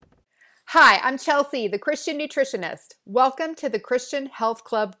Hi, I'm Chelsea, the Christian nutritionist. Welcome to the Christian Health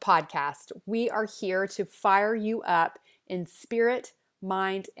Club podcast. We are here to fire you up in spirit,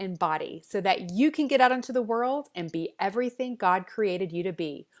 mind, and body so that you can get out into the world and be everything God created you to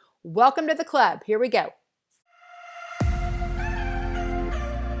be. Welcome to the club. Here we go.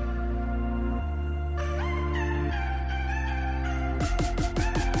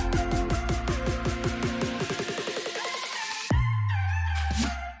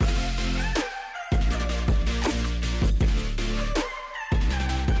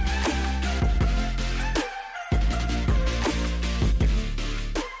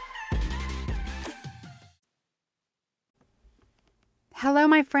 Hello,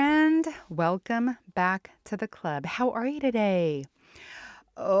 my friend. Welcome back to the club. How are you today?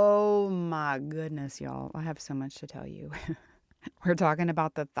 Oh my goodness, y'all. I have so much to tell you. We're talking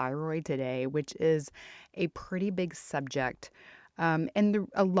about the thyroid today, which is a pretty big subject.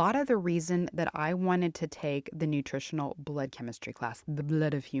 A lot of the reason that I wanted to take the nutritional blood chemistry class, the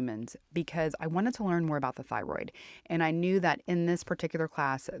blood of humans, because I wanted to learn more about the thyroid. And I knew that in this particular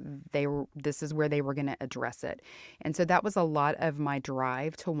class, this is where they were going to address it. And so that was a lot of my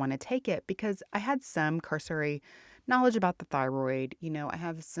drive to want to take it because I had some cursory knowledge about the thyroid. I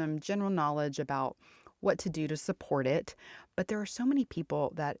have some general knowledge about what to do to support it. But there are so many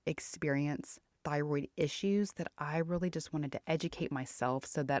people that experience thyroid issues that I really just wanted to educate myself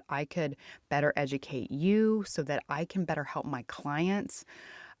so that I could better educate you, so that I can better help my clients.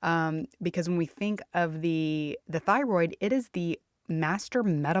 Because when we think of the thyroid, it is the master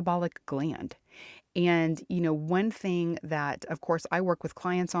metabolic gland. And, one thing that, of course, I work with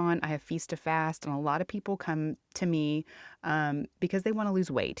clients on, I have Feast to Fast, and a lot of people come to me because they want to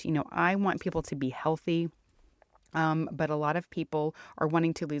lose weight. I want people to be healthy. But a lot of people are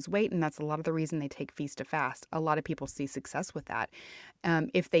wanting to lose weight, and that's a lot of the reason they take Feast to Fast. A lot of people see success with that.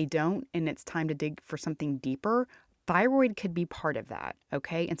 If they don't, and it's time to dig for something deeper, thyroid could be part of that,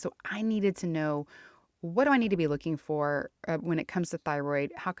 okay? And so I needed to know, what do I need to be looking for when it comes to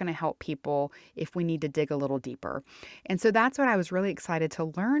thyroid? How can I help people if we need to dig a little deeper? And so that's what I was really excited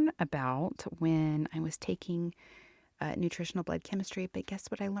to learn about when I was taking nutritional blood chemistry. But guess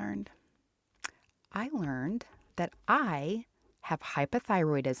what I learned? I learned that I have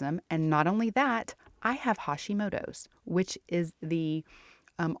hypothyroidism, and not only that, I have Hashimoto's, which is the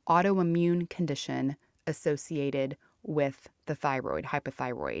autoimmune condition associated with the thyroid,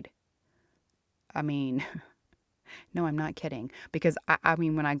 hypothyroid. I mean, no, I'm not kidding. Because I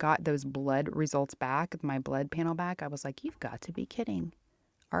mean, when I got those blood results back, my blood panel back, I was like, you've got to be kidding.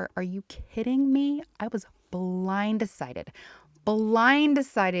 Are you kidding me? I was blindsided,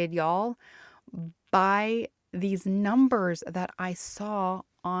 y'all, by these numbers that I saw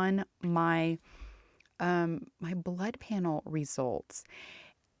on my my blood panel results.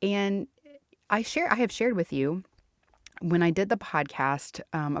 And I have shared with you when I did the podcast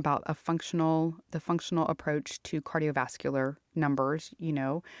about the functional approach to cardiovascular numbers,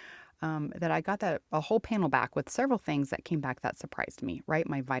 that I got a whole panel back with several things that came back that surprised me, right?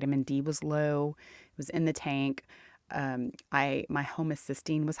 My vitamin D was low, it was in the tank. My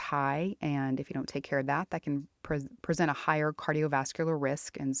homocysteine was high, and if you don't take care of that, that can present a higher cardiovascular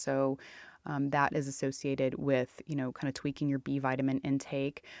risk. And so that is associated with, kind of tweaking your B vitamin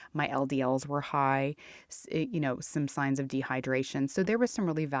intake. My LDLs were high, some signs of dehydration. So there was some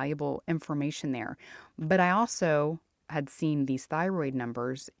really valuable information there. But I also had seen these thyroid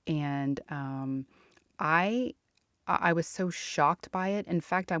numbers, and I was so shocked by it. In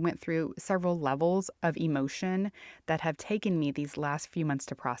fact, I went through several levels of emotion that have taken me these last few months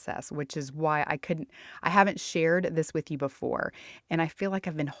to process, which is why I haven't shared this with you before. And I feel like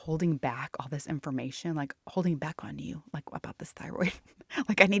I've been holding back all this information, like holding back on you, like about this thyroid.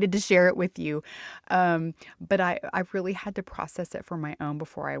 Like I needed to share it with you. But I really had to process it for my own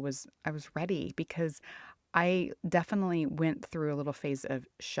before I was ready, because I definitely went through a little phase of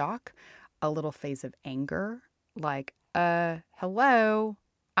shock, a little phase of anger, like, hello,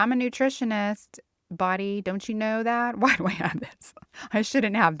 I'm a nutritionist, body, don't you know that? Why do I have this? I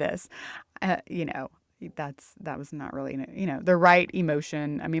shouldn't have this. Uh, you know, that was not really, the right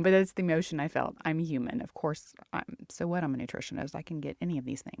emotion. I mean, but it's the emotion I felt. I'm human. Of course, so what? I'm a nutritionist. I can get any of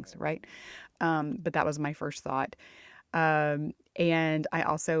these things, right? But that was my first thought. And I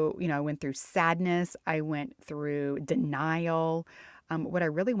also, I went through sadness. I went through denial. What I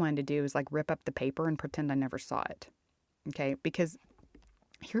really wanted to do is like rip up the paper and pretend I never saw it. Okay. Because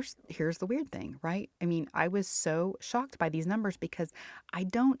here's the weird thing, right? I mean, I was so shocked by these numbers because I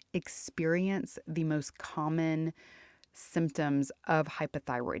don't experience the most common symptoms of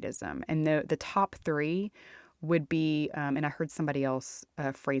hypothyroidism. And the top three would be, and I heard somebody else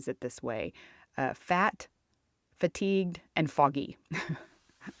phrase it this way: fat, fatigued, and foggy.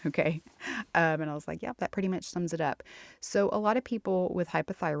 Okay. And I was like, yep, that pretty much sums it up. So, a lot of people with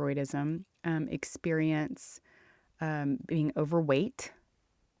hypothyroidism experience being overweight,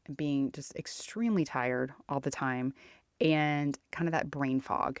 being just extremely tired all the time, and kind of that brain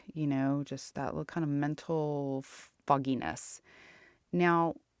fog, just that little kind of mental fogginess.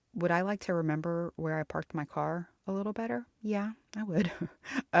 Now, would I like to remember where I parked my car a little better? Yeah, I would.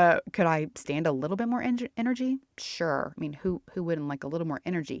 Could I stand a little bit more energy? Sure. I mean, who wouldn't like a little more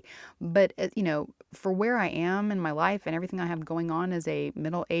energy? But for where I am in my life and everything I have going on as a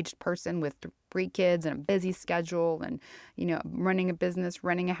middle-aged person with three kids and a busy schedule, and running a business,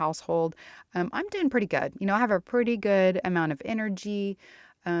 running a household, I'm doing pretty good. I have a pretty good amount of energy.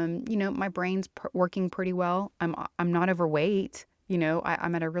 My brain's working pretty well. I'm not overweight.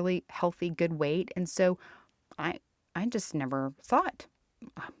 I'm at a really healthy, good weight. And so I I just never thought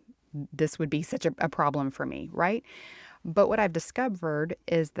this would be such a problem for me, right? But what I've discovered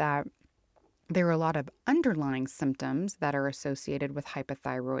is that there are a lot of underlying symptoms that are associated with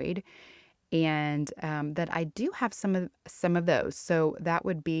hypothyroid, and that I do have some of those. So that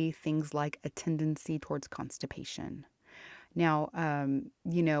would be things like a tendency towards constipation. Now,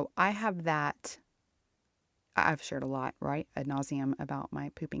 I have that. I've shared a lot, right, ad nauseum about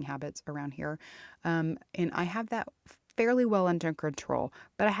my pooping habits around here. And I have that fairly well under control.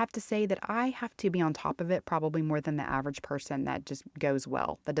 But I have to say that I have to be on top of it probably more than the average person that just goes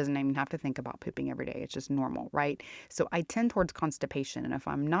well, that doesn't even have to think about pooping every day. It's just normal, right? So I tend towards constipation. And if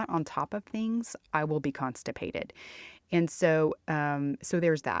I'm not on top of things, I will be constipated. And so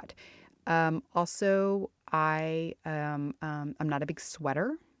there's that. Also, I'm not a big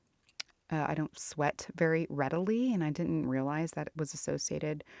sweater. I don't sweat very readily, and I didn't realize that it was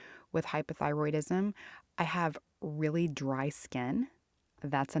associated with hypothyroidism. I have really dry skin.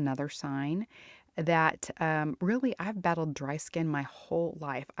 That's another sign that really I've battled dry skin my whole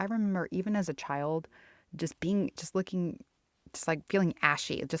life. I remember even as a child just looking, just like feeling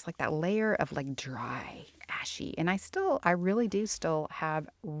ashy, just like that layer of like dry, ashy. And I really do still have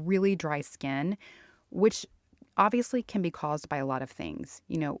really dry skin, which obviously can be caused by a lot of things,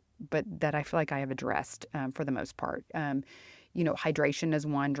 but that I feel like I have addressed for the most part. Hydration is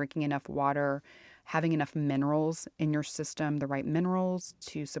one, drinking enough water, having enough minerals in your system, the right minerals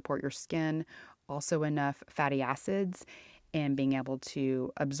to support your skin, also enough fatty acids, and being able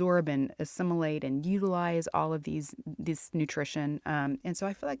to absorb and assimilate and utilize all of this nutrition. And so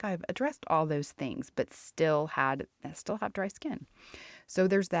I feel like I've addressed all those things, but still have dry skin. So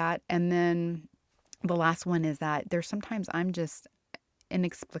there's that. And then the last one is that there's sometimes I'm just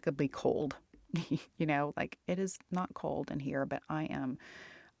inexplicably cold. Like it is not cold in here, but I am.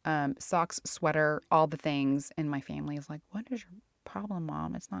 Socks, sweater, all the things. And my family is like, what is your problem,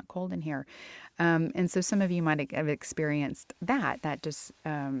 Mom? It's not cold in here. And so some of you might have experienced that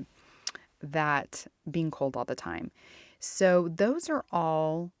being cold all the time. So those are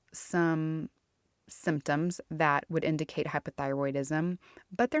all some symptoms that would indicate hypothyroidism,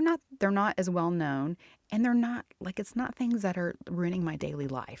 but they're not as well known, and it's not things that are ruining my daily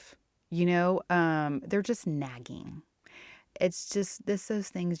life. They're just nagging. It's just those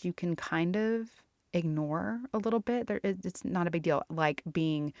things you can kind of ignore a little bit. It's not a big deal, like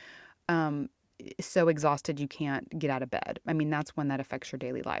being um so exhausted you can't get out of bed. I mean, that's one that affects your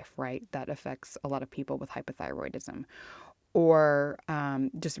daily life, right? That affects a lot of people with hypothyroidism, or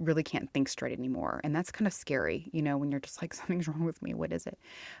just really can't think straight anymore. And that's kind of scary, when you're just like, something's wrong with me. What is it?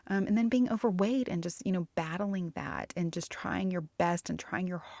 And then being overweight and just, battling that and just trying your best and trying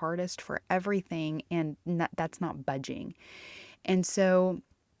your hardest for everything. And that's not budging. And so,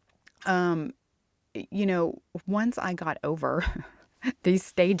 um, once I got over these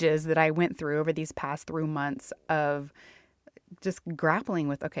stages that I went through over these past 3 months of just grappling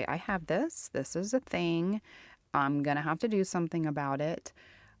with, okay, I have this is a thing. I'm going to have to do something about it.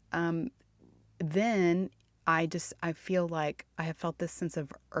 Um, then I feel like I have felt this sense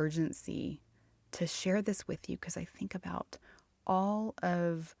of urgency to share this with you, because I think about all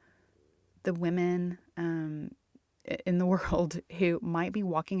of the women in the world who might be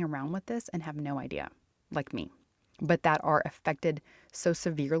walking around with this and have no idea, like me, but that are affected so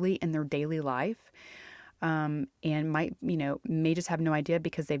severely in their daily life, and may just have no idea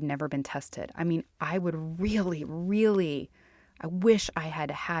because they've never been tested. I mean, I would really, really, I wish I had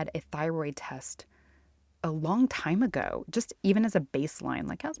had a thyroid test a long time ago, just even as a baseline,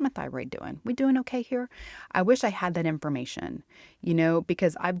 like, how's my thyroid doing? We doing okay here? I wish I had that information,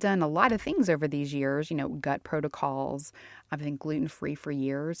 because I've done a lot of things over these years, gut protocols. I've been gluten free for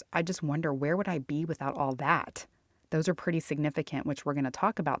years. I just wonder, where would I be without all that? Those are pretty significant, which we're going to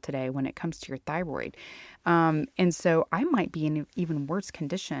talk about today when it comes to your thyroid. And so I might be in an even worse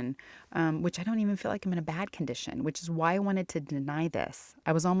condition, which I don't even feel like I'm in a bad condition, which is why I wanted to deny this.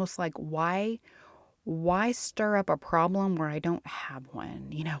 I was almost like, why stir up a problem where I don't have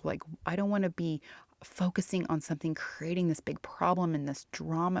one? Like, I don't want to be focusing on something, creating this big problem and this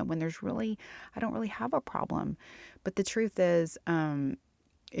drama when I don't really have a problem. But the truth is,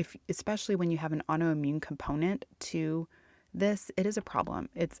 especially when you have an autoimmune component to this, it is a problem.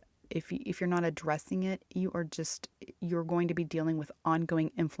 If you're not addressing it, you're going to be dealing with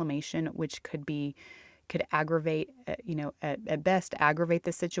ongoing inflammation, which could aggravate, at best aggravate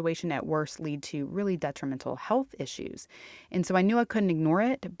the situation, at worst lead to really detrimental health issues. And so I knew I couldn't ignore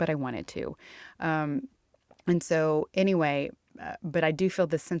it, but I wanted to. And so anyway, but I do feel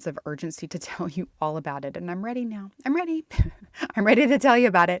this sense of urgency to tell you all about it. And I'm ready now. I'm ready. I'm ready to tell you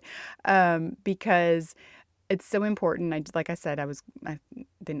about it, because it's so important. Like I said, I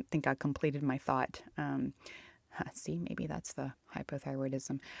didn't think I completed my thought. See, maybe that's the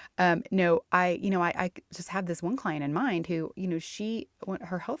hypothyroidism. No, I just have this one client in mind who, one of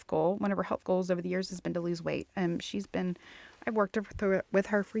her health goals over the years has been to lose weight. I've worked with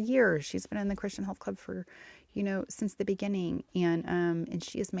her for years. She's been in the Christian Health Club for, since the beginning. And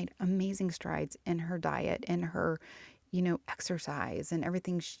she has made amazing strides in her diet and her, exercise and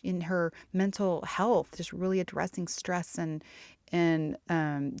everything, in her mental health, just really addressing stress and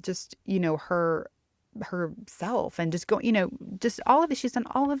just, herself, and just going, just all of it. She's done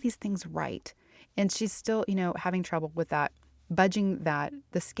all of these things right. And she's still, having trouble with that, budging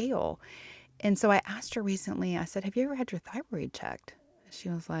the scale. And so I asked her recently, I said, have you ever had your thyroid checked? She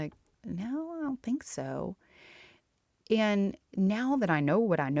was like, no, I don't think so. And now that I know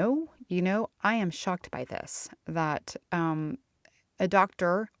what I know, I am shocked by this, that a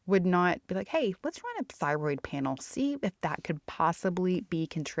doctor would not be like, hey, let's run a thyroid panel, see if that could possibly be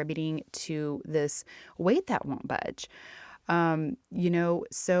contributing to this weight that won't budge.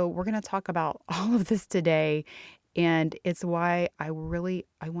 So we're going to talk about all of this today. And it's why I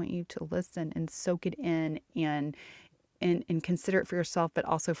want you to listen and soak it in and consider it for yourself. But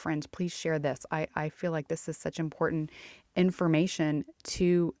also, friends, please share this. I feel like this is such important information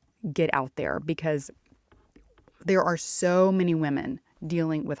to get out there, because there are so many women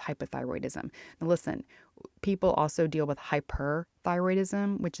dealing with hypothyroidism. Now listen, people also deal with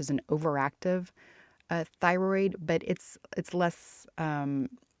hyperthyroidism, which is an overactive thyroid, but it's less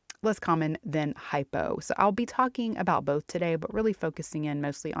common than hypo. So I'll be talking about both today, but really focusing in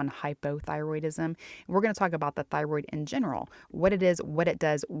mostly on hypothyroidism. We're going to talk about the thyroid in general, what it is, what it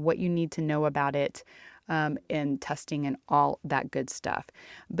does, what you need to know about it, and testing and all that good stuff.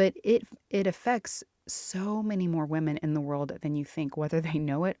 But it affects so many more women in the world than you think, whether they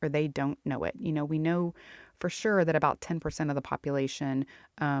know it or they don't know it. We know for sure that about 10% of the population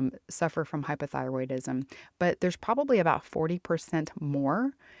suffer from hypothyroidism, but there's probably about 40%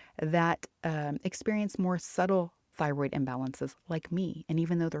 more that experience more subtle thyroid imbalances, like me. And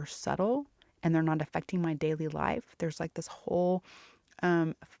even though they're subtle and they're not affecting my daily life, there's like this whole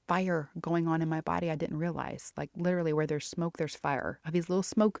fire going on in my body I didn't realize. Like, literally, where there's smoke, there's fire. I have these little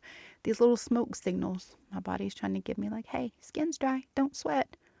smoke signals my body's trying to give me, like, hey, skin's dry, don't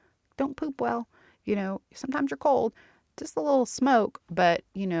sweat, don't poop well, sometimes you're cold, just a little smoke. But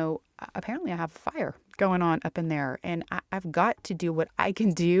apparently I have a fire going on up in there, and I've got to do what I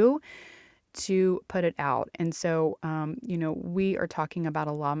can do to put it out. And so we are talking about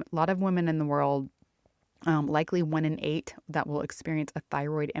a lot of women in the world, likely 1 in 8, that will experience a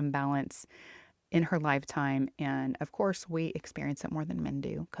thyroid imbalance in her lifetime. And of course, we experience it more than men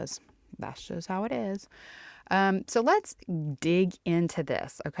do, because that's just how it is. So let's dig into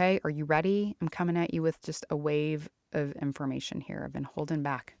this, okay? Are you ready? I'm coming at you with just a wave of information here. I've been holding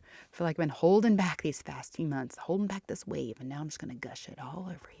back. I feel like I've been holding back these past few months, holding back this wave, and now I'm just going to gush it all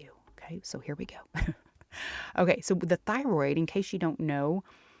over you, okay? So here we go. Okay, so the thyroid, in case you don't know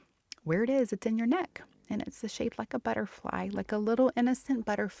where it is, it's in your neck. And it's shaped like a butterfly, like a little innocent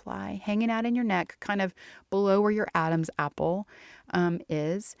butterfly hanging out in your neck, kind of below where your Adam's apple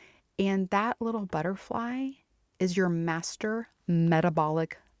is. And that little butterfly is your master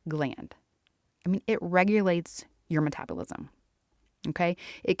metabolic gland. I mean, it regulates your metabolism, okay?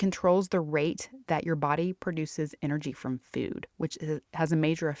 It controls the rate that your body produces energy from food, which has a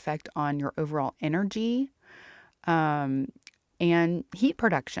major effect on your overall energy and heat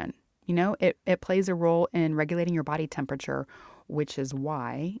production. It plays a role in regulating your body temperature, which is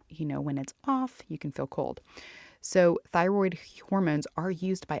why, when it's off, you can feel cold. So thyroid hormones are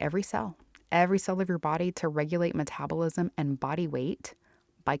used by every cell of your body to regulate metabolism and body weight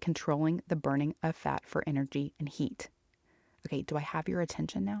by controlling the burning of fat for energy and heat. Okay, do I have your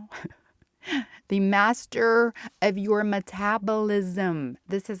attention now? The master of your metabolism.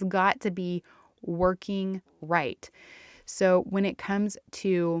 This has got to be working right. So when it comes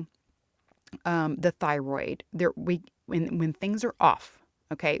to the thyroid, when things are off,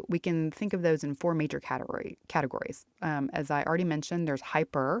 okay, we can think of those in four major categories. As I already mentioned, there's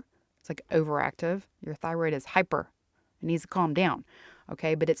hyper. It's like overactive. Your thyroid is hyper. It needs to calm down,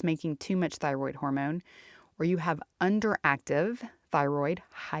 okay, but it's making too much thyroid hormone. Or you have underactive thyroid,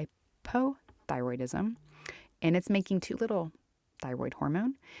 hypothyroidism, and it's making too little thyroid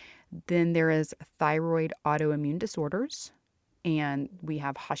hormone. Then there is thyroid autoimmune disorders, and we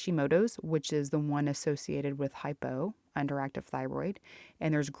have Hashimoto's, which is the one associated with underactive thyroid.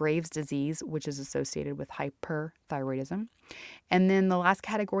 And there's Graves' disease, which is associated with hyperthyroidism. And then the last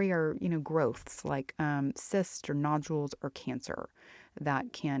category are, growths like cysts or nodules or cancer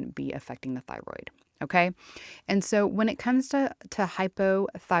that can be affecting the thyroid. Okay. And so when it comes to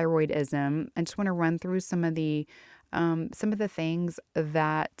hypothyroidism, I just want to run through some of the things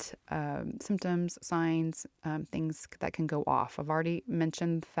that symptoms, signs, things that can go off. I've already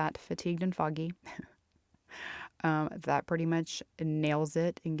mentioned fat, fatigued, and foggy. That pretty much nails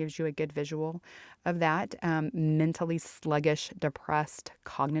it and gives you a good visual of that. Mentally sluggish, depressed,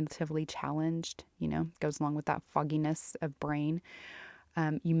 cognitively challenged, goes along with that fogginess of brain.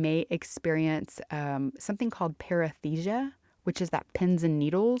 You may experience something called paresthesia, which is that pins and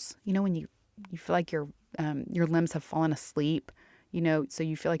needles. When you feel like your limbs have fallen asleep, so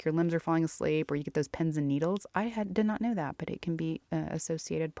you feel like your limbs are falling asleep, or you get those pins and needles. Did not know that, but it can be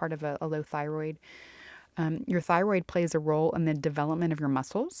associated part of a low thyroid. Your thyroid plays a role in the development of your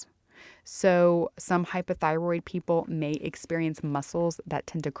muscles. So some hypothyroid people may experience muscles that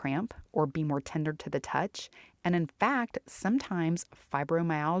tend to cramp or be more tender to the touch. And in fact, sometimes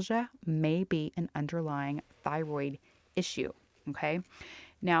fibromyalgia may be an underlying thyroid issue. Okay.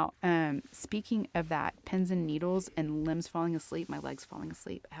 Now, speaking of that, pins and needles and limbs falling asleep, my legs falling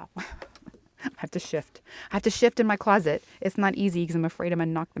asleep. Ow. I have to shift. I have to shift in my closet. It's not easy because I'm afraid I'm going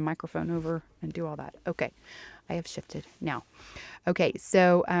to knock the microphone over and do all that. Okay. I have shifted now. Okay.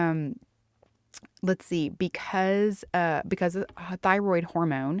 So, let's see. Because thyroid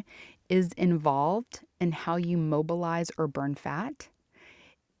hormone is involved in how you mobilize or burn fat.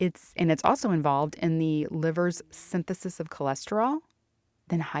 It's also involved in the liver's synthesis of cholesterol.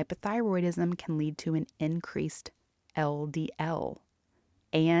 Then hypothyroidism can lead to an increased LDL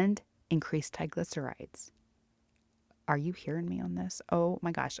and increased triglycerides. Are you hearing me on this? Oh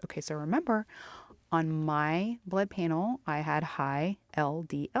my gosh. Okay, so remember, on my blood panel, I had high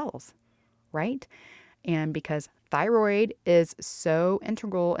LDLs, right? And because thyroid is so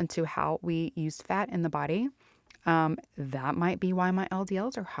integral into how we use fat in the body, that might be why my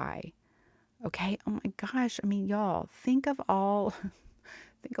LDLs are high. Okay. Oh my gosh. I mean, y'all, think of all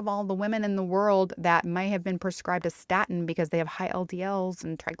the women in the world that may have been prescribed a statin because they have high LDLs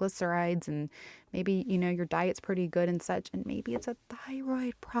and triglycerides, and maybe, your diet's pretty good and such, and maybe it's a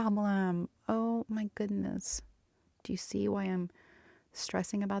thyroid problem. Oh my goodness. Do you see why I'm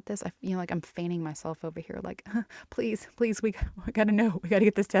stressing about this? I feel like I'm fanning myself over here, like, please, we got to know. We got to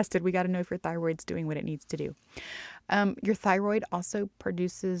get this tested. We got to know if your thyroid's doing what it needs to do. Your thyroid also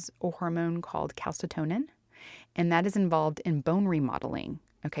produces a hormone called calcitonin, and that is involved in bone remodeling.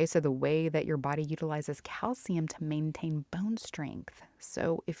 Okay, so the way that your body utilizes calcium to maintain bone strength.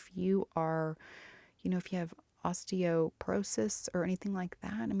 So if you are, if you have osteoporosis or anything like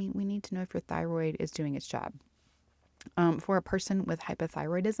that, I mean, we need to know if your thyroid is doing its job. For a person with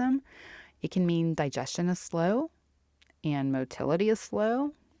hypothyroidism, it can mean digestion is slow and motility is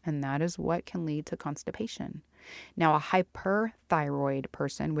slow, and that is what can lead to constipation. Now, a hyperthyroid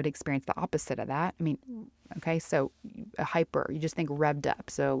person would experience the opposite of that. I mean, okay, so a hyper, you just think revved up.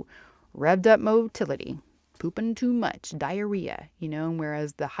 So revved up motility, pooping too much, diarrhea,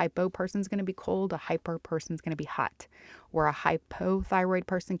 whereas the hypo person's going to be cold, a hyper person's going to be hot. Where a hypothyroid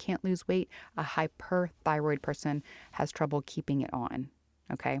person can't lose weight, a hyperthyroid person has trouble keeping it on.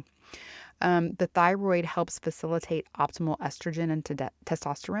 Okay. The thyroid helps facilitate optimal estrogen and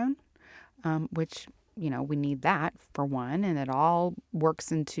testosterone, which, we need that for one, and it all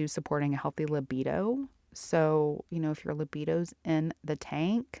works into supporting a healthy libido. So, if your libido's in the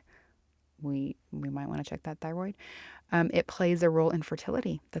tank, we might want to check that thyroid. It plays a role in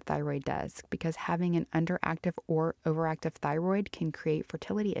fertility, the thyroid does, because having an underactive or overactive thyroid can create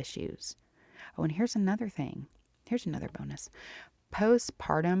fertility issues. Oh, and here's another thing. Here's another bonus.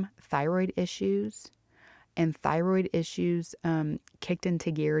 Postpartum thyroid issues and thyroid issues kicked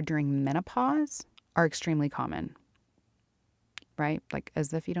into gear during menopause are extremely common, right? Like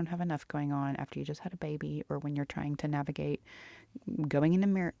as if you don't have enough going on after you just had a baby, or when you're trying to navigate going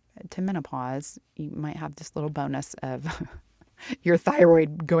into to menopause, you might have this little bonus of your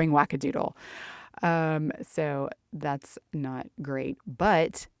thyroid going wackadoodle. So that's not great.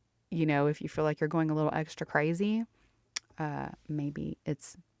 But, if you feel like you're going a little extra crazy, maybe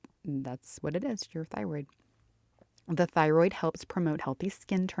that's what it is, your thyroid. The thyroid helps promote healthy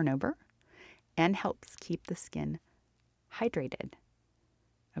skin turnover and helps keep the skin hydrated.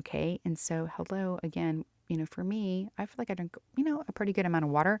 Okay. And so, hello again, for me, I feel like I drink, a pretty good amount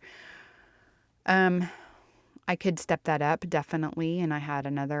of water. I could step that up definitely. And I had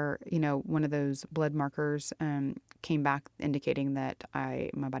another, one of those blood markers, came back indicating that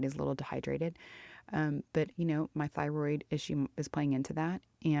my body's a little dehydrated. But my thyroid issue is playing into that.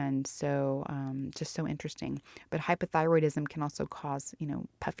 And so, just so interesting. But hypothyroidism can also cause,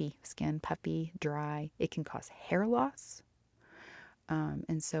 puffy skin, puffy, dry. It can cause hair loss.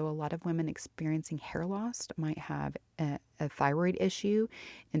 And so a lot of women experiencing hair loss might have a thyroid issue.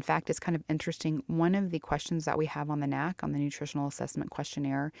 In fact, it's kind of interesting. One of the questions that we have on the NAC, on the Nutritional Assessment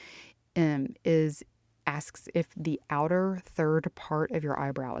Questionnaire, asks if the outer third part of your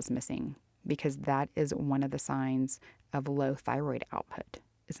eyebrow is missing, because that is one of the signs of low thyroid output.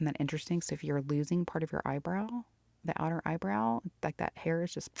 Isn't that interesting? So if you're losing part of your eyebrow, the outer eyebrow, like that hair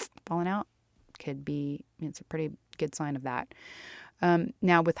is just falling out, it's a pretty good sign of that.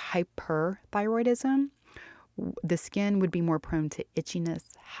 Now, with hyperthyroidism, the skin would be more prone to itchiness,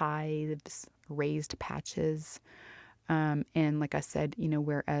 hives, raised patches. And like I said,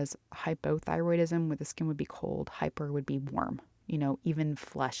 whereas hypothyroidism, where the skin would be cold, hyper would be warm, even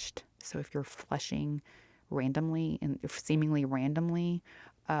flushed. So if you're flushing randomly and seemingly randomly,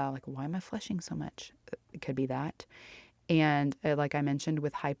 like, why am I flushing so much? It could be that. And like I mentioned,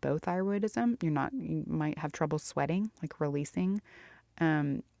 with hypothyroidism, you might have trouble sweating, like releasing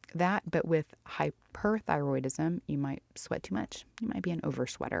that. But with hyperthyroidism, you might sweat too much. You might be an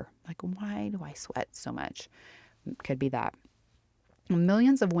oversweater. Like, why do I sweat so much? Could be that.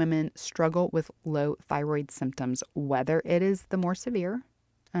 Millions of women struggle with low thyroid symptoms, whether it is the more severe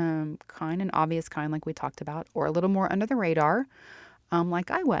kind and obvious kind, like we talked about, or a little more under the radar,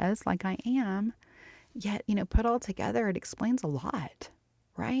 like I am. Yet, put all together, it explains a lot,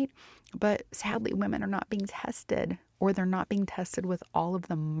 right? But sadly, women are not being tested, or they're not being tested with all of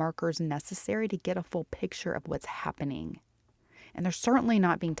the markers necessary to get a full picture of what's happening. And they're certainly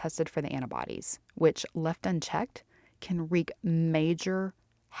not being tested for the antibodies, which, left unchecked, can wreak major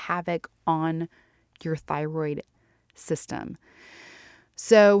havoc on your thyroid system.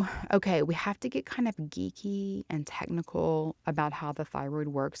 So, okay, we have to get kind of geeky and technical about how the thyroid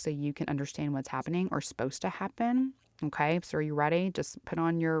works so you can understand what's happening or supposed to happen. Okay, so are you ready? Just put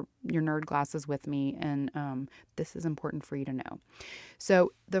on your nerd glasses with me, and this is important for you to know.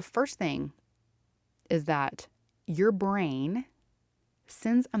 So the first thing is that your brain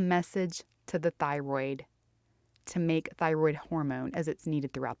sends a message to the thyroid to make thyroid hormone as it's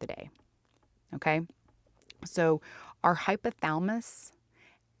needed throughout the day. Okay, so our hypothalamus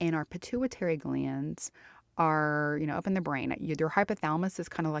and our pituitary glands are, up in the brain. Your hypothalamus is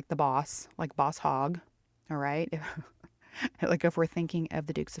kind of like the boss, like Boss Hogg, all right? Like if we're thinking of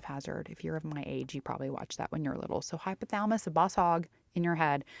the Dukes of Hazzard, if you're of my age, you probably watched that when you're little. So hypothalamus, a Boss Hogg in your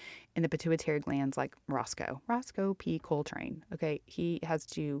head, and the pituitary glands like Roscoe P. Coltrane. Okay, he has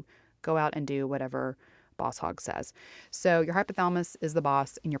to go out and do whatever Boss Hogg says. So your hypothalamus is the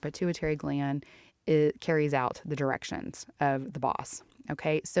boss, and your pituitary gland, it carries out the directions of the boss.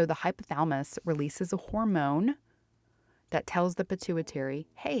 Okay, so the hypothalamus releases a hormone that tells the pituitary,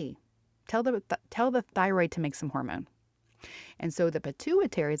 hey, tell the thyroid to make some hormone. And so the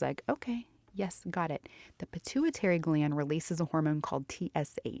pituitary is like, okay, yes, got it. The pituitary gland releases a hormone called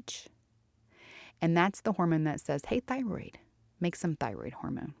TSH. And that's the hormone that says, hey, thyroid, make some thyroid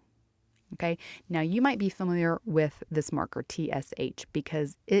hormone. Okay, now you might be familiar with this marker, TSH,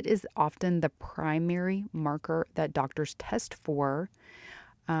 because it is often the primary marker that doctors test for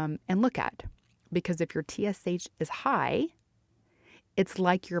and look at. Because if your TSH is high, it's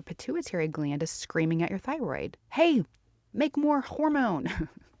like your pituitary gland is screaming at your thyroid, hey, make more hormone,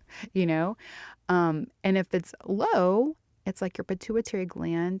 And if it's low, it's like your pituitary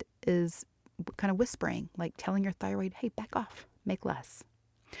gland is kind of whispering, like telling your thyroid, hey, back off, make less.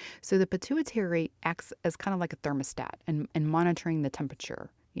 So the pituitary acts as kind of like a thermostat and monitoring the temperature.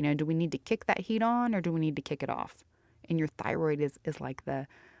 Do we need to kick that heat on or do we need to kick it off? And your thyroid is like the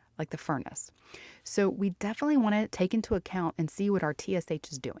furnace. So we definitely want to take into account and see what our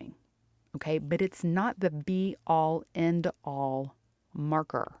TSH is doing. Okay, but it's not the be all end all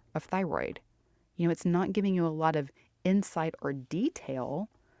marker of thyroid. It's not giving you a lot of insight or detail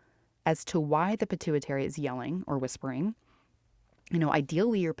as to why the pituitary is yelling or whispering.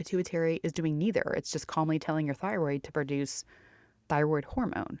 Ideally, your pituitary is doing neither. It's just calmly telling your thyroid to produce thyroid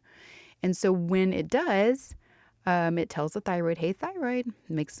hormone. And so when it does, it tells the thyroid, hey, thyroid,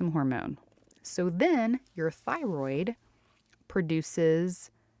 make some hormone. So then your thyroid produces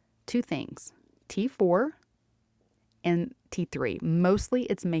two things, T4 and T3. Mostly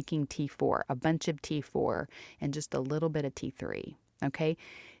it's making T4, a bunch of T4 and just a little bit of T3. Okay?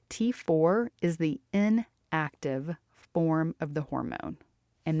 T4 is the inactive form of the hormone,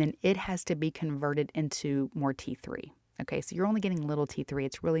 and then it has to be converted into more T3. Okay, so you're only getting little T3.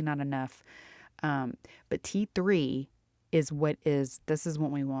 It's really not enough. But T3 is this is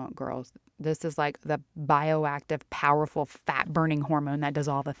what we want, girls. This is like the bioactive, powerful, fat-burning hormone that does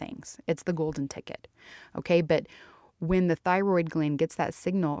all the things. It's the golden ticket. Okay, but when the thyroid gland gets that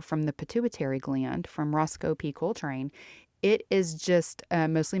signal from the pituitary gland, from Roscoe P. Coltrane, it is just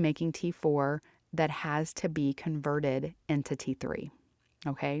mostly making T4 that has to be converted into T3.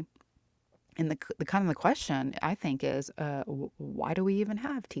 Okay? And the kind of the question, I think, is why do we even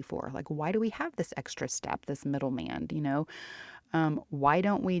have T4? Like, why do we have this extra step, this middleman, why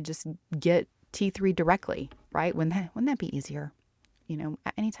don't we just get T3 directly, right? Wouldn't that be easier?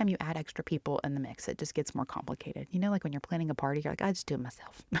 Anytime you add extra people in the mix, it just gets more complicated. Like when you're planning a party, you're like, I just do it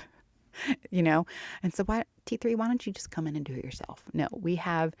myself. And so T3, why don't you just come in and do it yourself? No, we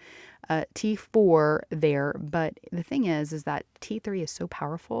have T4 there, but the thing is that T3 is so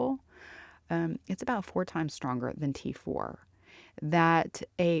powerful. It's about 4 times stronger than T4. That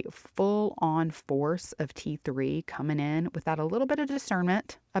a full-on force of T3 coming in without a little bit of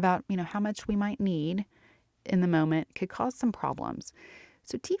discernment about, how much we might need in the moment could cause some problems.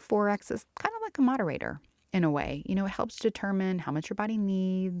 So T4 acts as kind of like a moderator in a way. It helps determine how much your body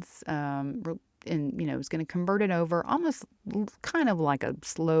needs, and, is going to convert it over almost kind of like a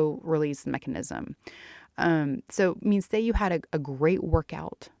slow release mechanism. So say you had a great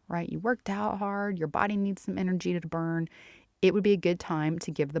workout, right? You worked out hard, your body needs some energy to burn. It would be a good time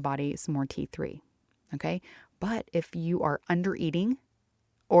to give the body some more T3, okay? But if you are under eating,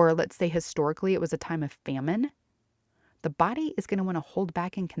 or let's say historically it was a time of famine, the body is going to want to hold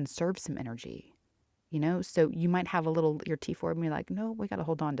back and conserve some energy, So you might have your T4 and be like, no, we got to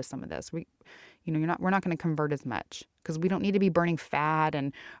hold on to some of this. We're not going to convert as much because we don't need to be burning fat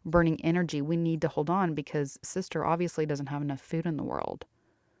and burning energy. We need to hold on because sister obviously doesn't have enough food in the world.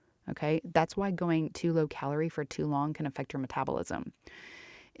 Okay, that's why going too low calorie for too long can affect your metabolism.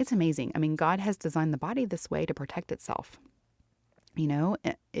 It's amazing. God has designed the body this way to protect itself.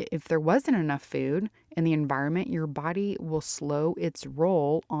 If there wasn't enough food in the environment, your body will slow its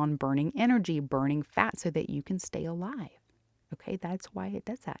roll on burning energy, burning fat so that you can stay alive. Okay, that's why it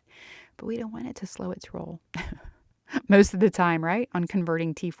does that. But we don't want it to slow its roll most of the time, right? On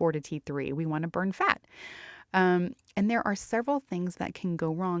converting T4 to T3, we want to burn fat. And there are several things that can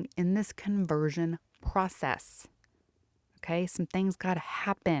go wrong in this conversion process. Okay, some things got to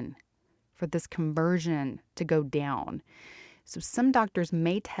happen for this conversion to go down. So some doctors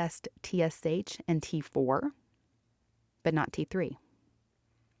may test TSH and T4, but not T3.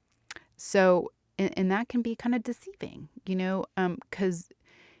 So, and that can be kind of deceiving, because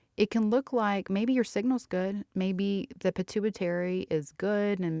it can look like maybe your signal's good. Maybe the pituitary is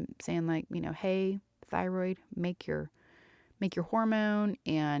good and saying like, hey, thyroid, make your hormone,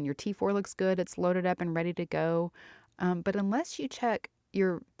 and your T4 looks good. It's loaded up and ready to go. But unless you check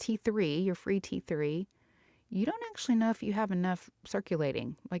your T3, your free T3, you don't actually know if you have enough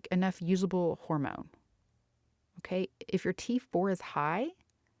circulating, like enough usable hormone. Okay, if your T4 is high,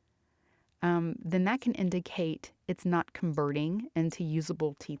 then that can indicate it's not converting into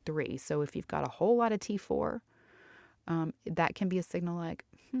usable T3. So if you've got a whole lot of T4, that can be a signal like,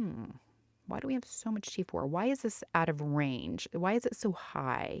 why do we have so much T4? Why is this out of range? Why is it so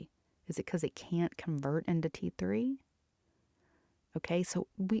high? Is it because it can't convert into T3? Okay, so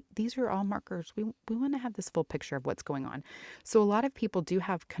these are all markers. We want to have this full picture of what's going on. So a lot of people do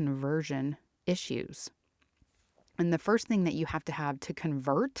have conversion issues. And the first thing that you have to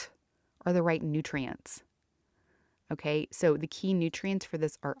convert are the right nutrients. Okay, so the key nutrients for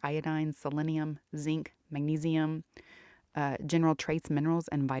this are iodine, selenium, zinc, magnesium, general trace minerals,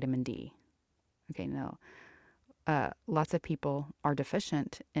 and vitamin D. Okay, now lots of people are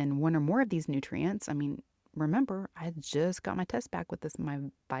deficient in one or more of these nutrients. I mean, remember, I just got my test back with my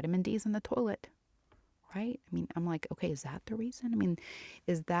vitamin D's in the toilet, right? I mean, I'm like, okay, is that the reason? I mean,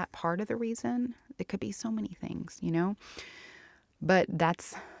 is that part of the reason? It could be so many things, But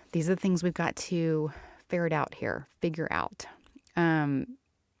these are the things we've got to figure out.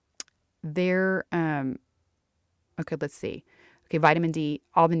 There, okay, let's see. Okay, vitamin D,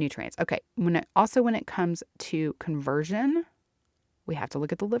 all the nutrients. Okay, when it comes to conversion, we have to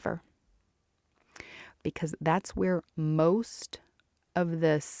look at the liver because that's where most of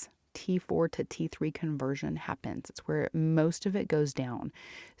this T4 to T3 conversion happens. It's where most of it goes down.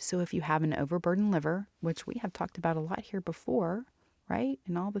 So if you have an overburdened liver, which we have talked about a lot here before, right?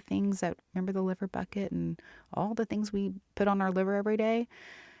 And all the things remember the liver bucket and all the things we put on our liver every day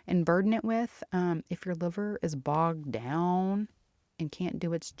and burden it with. If your liver is bogged down and can't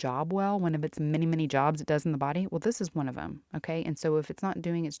do its job well, one of its many, many jobs it does in the body, well, this is one of them, okay? And so if it's not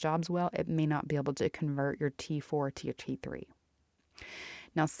doing its jobs well, it may not be able to convert your T4 to your T3.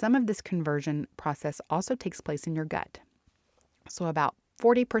 Now, some of this conversion process also takes place in your gut. So about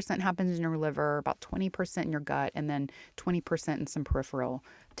 40% happens in your liver, about 20% in your gut, and then 20% in some peripheral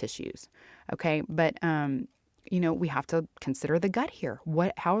tissues. Okay, but we have to consider the gut here.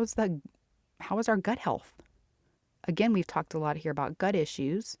 How is our gut health? Again, we've talked a lot here about gut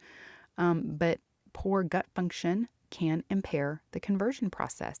issues, but poor gut function can impair the conversion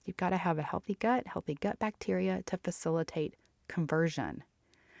process. You've got to have a healthy gut bacteria to facilitate conversion.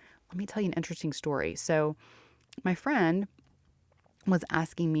 Let me tell you an interesting story. So my friend was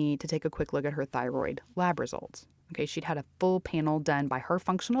asking me to take a quick look at her thyroid lab results. Okay, she'd had a full panel done by her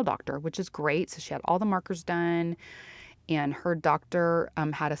functional doctor, which is great. So she had all the markers done, and her doctor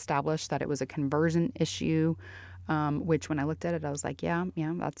had established that it was a conversion issue, which when I looked at it, I was like, yeah,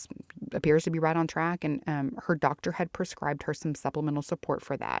 that appears to be right on track. And her doctor had prescribed her some supplemental support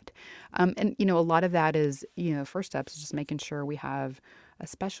for that. And a lot of that is, first steps is just making sure we have,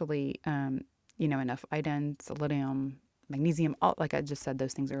 especially, enough iodine, selenium, magnesium, like I just said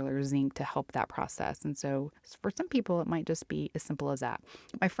those things earlier, zinc to help that process. And so for some people, it might just be as simple as that.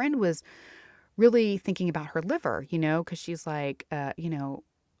 My friend was really thinking about her liver, because she's like, I've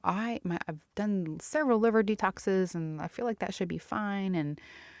done several liver detoxes and I feel like that should be fine. And,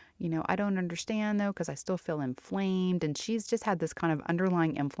 I don't understand though, because I still feel inflamed. And she's just had this kind of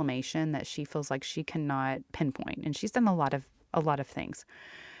underlying inflammation that she feels like she cannot pinpoint. And she's done a lot of things.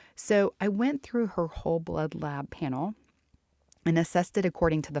 So I went through her whole blood lab panel and assessed it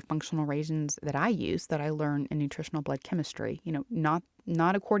according to the functional rations that I use, that I learned in nutritional blood chemistry, not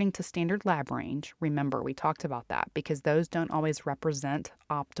according to standard lab range. Remember, we talked about that because those don't always represent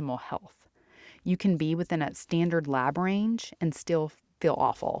optimal health. You can be within a standard lab range and still feel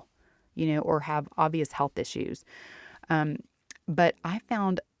awful, or have obvious health issues. But I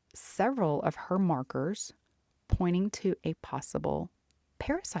found several of her markers pointing to a possible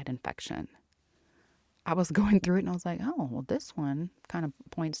parasite infection. I was going through it and I was like, oh, well, this one kind of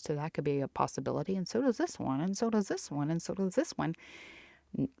points to that could be a possibility. And so does this one. And so does this one. And so does this one.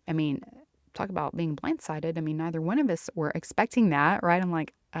 I mean, talk about being blindsided. I mean, neither one of us were expecting that, right? I'm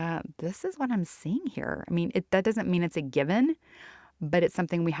like, this is what I'm seeing here. I mean, that doesn't mean it's a given, but it's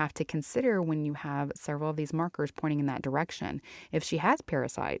something we have to consider when you have several of these markers pointing in that direction. If she has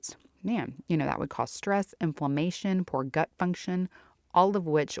parasites, man, that would cause stress, inflammation, poor gut function, all of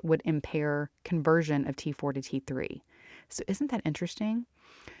which would impair conversion of T4 to T3. So isn't that interesting?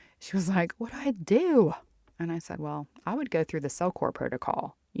 She was like, what do I do? And I said, well, I would go through the cell core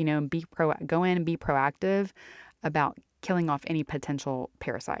protocol, and go in and be proactive about killing off any potential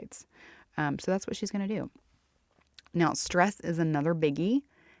parasites. So that's what she's going to do. Now, stress is another biggie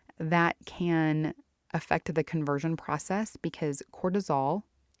that can affect the conversion process because cortisol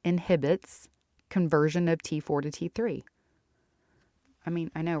inhibits conversion of T4 to T3. I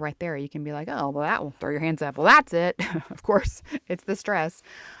mean, I know right there you can be like, oh, well, that will throw your hands up. Well, that's it. Of course, it's the stress.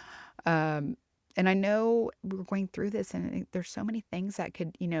 And I know we're going through this and there's so many things that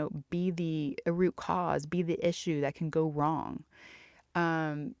could, be the root cause, be the issue that can go wrong.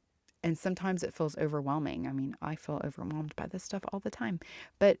 And sometimes it feels overwhelming. I mean, I feel overwhelmed by this stuff all the time.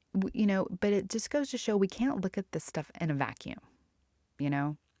 But it just goes to show we can't look at this stuff in a vacuum,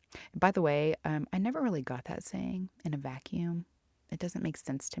 By the way, I never really got that saying, in a vacuum. It doesn't make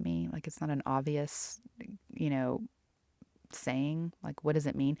sense to me. Like, it's not an obvious, saying. Like, what does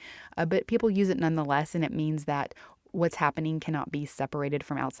it mean? But people use it nonetheless, and it means that what's happening cannot be separated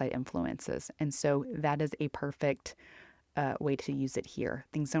from outside influences. And so that is a perfect way to use it here.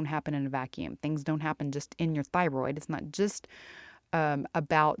 Things don't happen in a vacuum. Things don't happen just in your thyroid. It's not just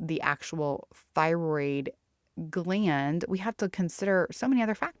about the actual thyroid gland, we have to consider so many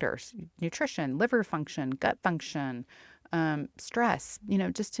other factors: nutrition, liver function, gut function, stress,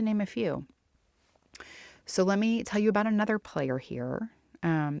 just to name a few. So let me tell you about another player here.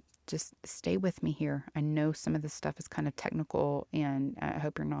 Just stay with me here. I know some of this stuff is kind of technical, and I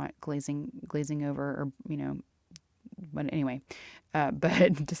hope you're not glazing over, or but anyway,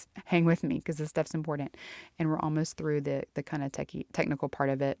 but just hang with me because this stuff's important, and we're almost through the kind of technical part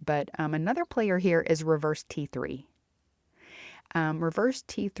of it. But another player here is reverse T3. Reverse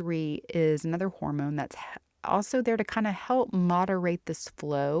T3 is another hormone that's also there to kind of help moderate this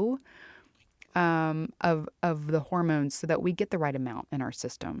flow of the hormones so that we get the right amount in our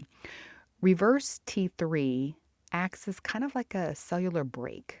system. Reverse T3 acts as kind of like a cellular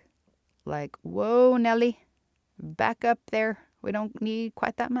brake. Like, whoa, Nelly, back up there. We don't need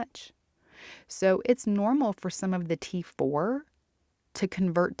quite that much. So it's normal for some of the T4 to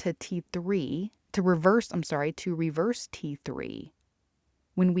convert to T3, to reverse T3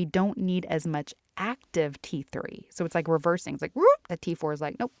 when we don't need as much active T3. So it's like reversing. It's like, whoop, that T4 is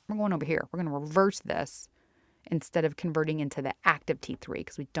like, nope, we're going over here. We're going to reverse this instead of converting into the active T3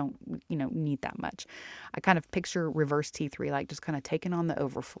 because we don't, need that much. I kind of picture reverse T3 like just kind of taking on the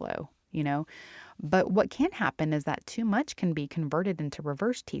overflow, But what can happen is that too much can be converted into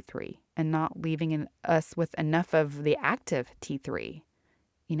reverse T3 and not leaving us with enough of the active T3,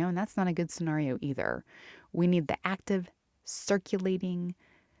 and that's not a good scenario either. We need the active, circulating,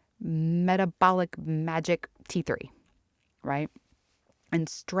 metabolic magic T3, right? And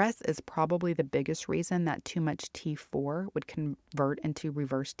stress is probably the biggest reason that too much T4 would convert into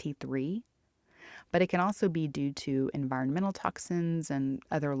reverse T3. But it can also be due to environmental toxins and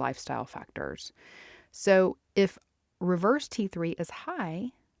other lifestyle factors. So if reverse T3 is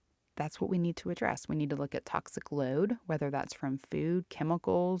high, that's what we need to address. We need to look at toxic load, whether that's from food,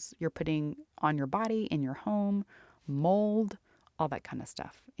 chemicals you're putting on your body, in your home, mold, all that kind of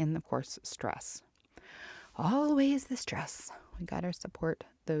stuff. And of course, stress. Always the stress. We got to support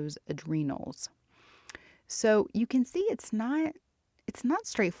those adrenals. So you can see it's not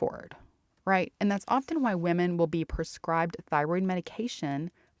straightforward, right? And that's often why women will be prescribed thyroid medication,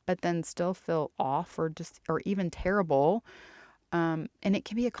 but then still feel off or even terrible. And it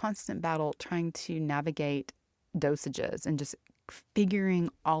can be a constant battle trying to navigate dosages and just figuring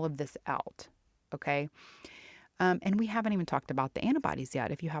all of this out. Okay. And we haven't even talked about the antibodies yet,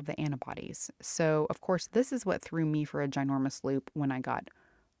 if you have the antibodies. So, of course, this is what threw me for a ginormous loop when I got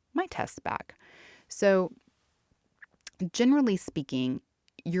my tests back. So, generally speaking,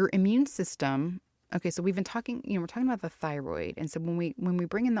 your immune system, okay, so we've been talking, we're talking about the thyroid. And so when we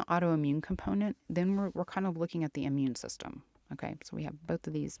bring in the autoimmune component, then we're kind of looking at the immune system. Okay, so we have both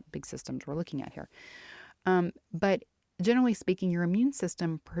of these big systems we're looking at here. But generally speaking, your immune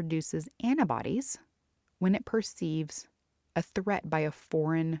system produces antibodies when it perceives a threat by a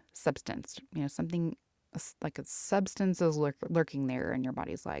foreign substance, something like a substance is lurking there, and your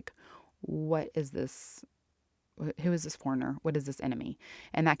body's like, what is this? Who is this foreigner? What is this enemy?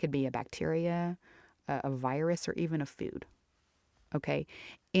 And that could be a bacteria, a virus, or even a food. Okay.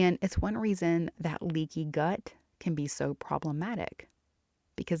 And it's one reason that leaky gut can be so problematic,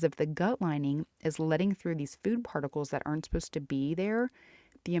 because if the gut lining is letting through these food particles that aren't supposed to be there,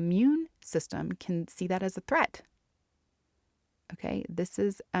 the immune system can see that as a threat. Okay, this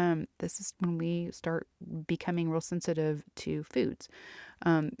is when we start becoming real sensitive to foods,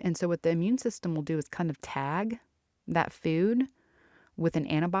 and so what the immune system will do is kind of tag that food with an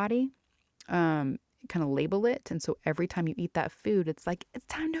antibody, kind of label it, and so every time you eat that food, it's like it's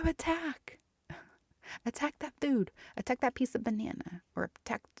time to attack. Attack that food. Attack that piece of banana, or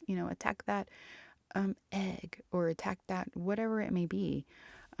attack that egg, or attack that whatever it may be.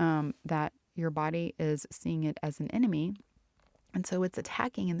 That your body is seeing it as an enemy. And so it's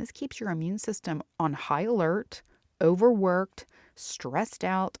attacking, and this keeps your immune system on high alert, overworked, stressed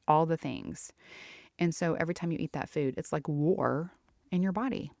out, all the things. And so every time you eat that food, it's like war in your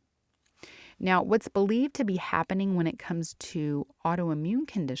body. Now, what's believed to be happening when it comes to autoimmune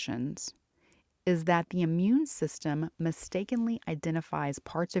conditions is that the immune system mistakenly identifies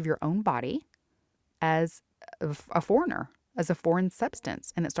parts of your own body as a foreigner, as a foreign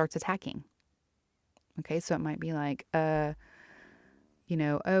substance, and it starts attacking. Okay, so it might be like, this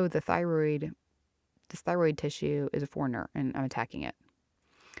thyroid tissue is a foreigner and I'm attacking it.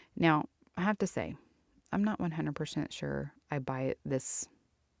 Now, I have to say, I'm not 100% sure I buy this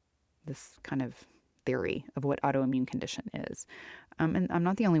kind of theory of what autoimmune condition is. And I'm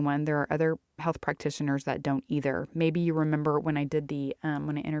not the only one. There are other health practitioners that don't either. Maybe you remember when I did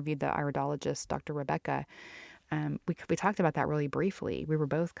when I interviewed the iridologist, Dr. Rebecca, we talked about that really briefly. We were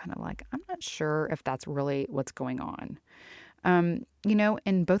both kind of like, I'm not sure if that's really what's going on. And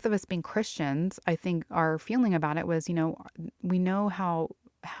both of us being Christians, I think our feeling about it was, we know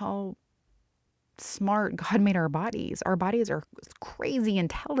how smart God made our bodies. Our bodies are crazy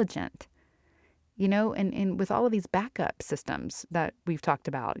intelligent, and with all of these backup systems that we've talked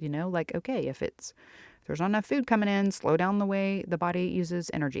about, like, okay, if there's not enough food coming in, slow down the way the body uses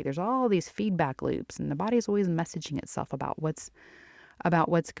energy. There's all these feedback loops, and the body is always messaging itself about what's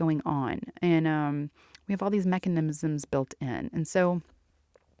going on. And we have all these mechanisms built in. And so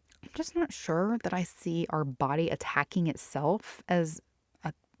I'm just not sure that I see our body attacking itself as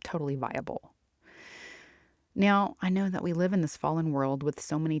totally viable. Now, I know that we live in this fallen world with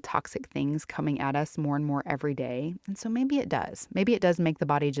so many toxic things coming at us more and more every day. And so maybe it does. Maybe it does make the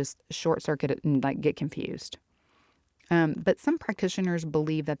body just short circuit and get confused. But some practitioners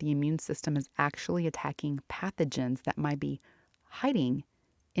believe that the immune system is actually attacking pathogens that might be hiding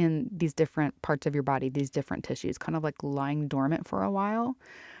in these different parts of your body, these different tissues, kind of like lying dormant for a while,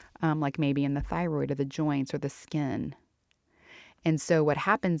 like maybe in the thyroid or the joints or the skin. And so what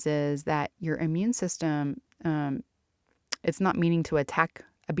happens is that your immune system, it's not meaning to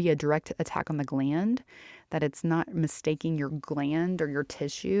be a direct attack on the gland, that it's not mistaking your gland or your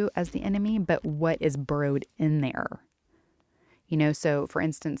tissue as the enemy, but what is burrowed in there. So for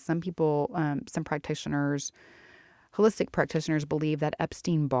instance, some people, some practitioners, holistic practitioners believe that the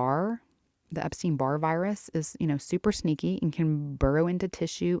Epstein-Barr virus is, super sneaky and can burrow into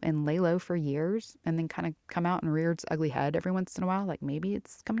tissue and lay low for years and then kind of come out and rear its ugly head every once in a while. Like maybe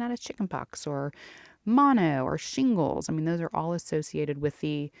it's coming out as chickenpox or mono or shingles. I mean, those are all associated with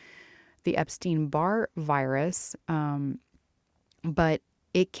the Epstein-Barr virus, but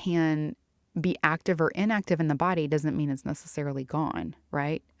it can be active or inactive in the body doesn't mean it's necessarily gone,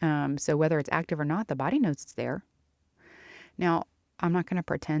 right? So whether it's active or not, the body knows it's there. Now, I'm not going to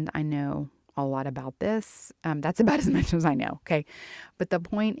pretend I know a lot about this. That's about as much as I know, okay? But the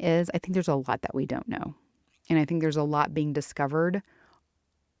point is, I think there's a lot that we don't know. And I think there's a lot being discovered,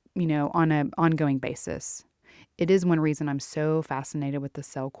 on an ongoing basis. It is one reason I'm so fascinated with the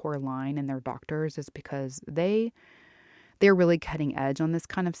Cellcore line and their doctors is because they're really cutting edge on this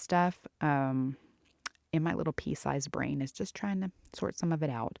kind of stuff. And my little pea-sized brain is just trying to sort some of it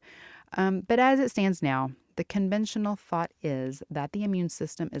out. But as it stands now, the conventional thought is that the immune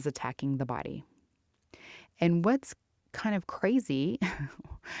system is attacking the body. And what's kind of crazy,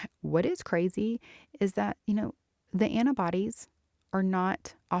 what is crazy is that, the antibodies are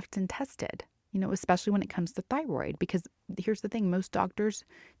not often tested, especially when it comes to thyroid, because here's the thing, most doctors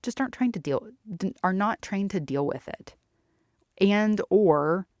just are not trained to deal with it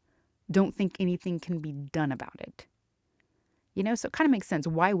or don't think anything can be done about it. So it kind of makes sense.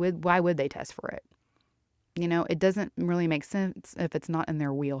 Why would they test for it? It doesn't really make sense if it's not in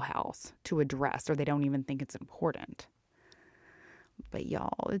their wheelhouse to address or they don't even think it's important. But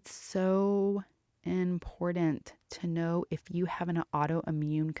y'all, it's so important to know if you have an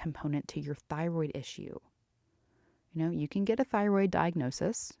autoimmune component to your thyroid issue. You can get a thyroid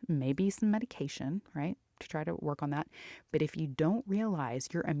diagnosis, maybe some medication, right, to try to work on that. But if you don't realize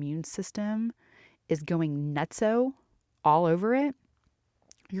your immune system is going nutso all over it,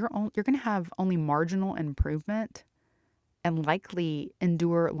 you're going to have only marginal improvement and likely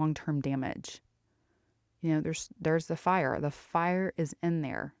endure long-term damage. There's the fire. The fire is in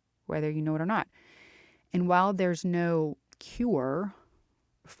there, whether you know it or not. And while there's no cure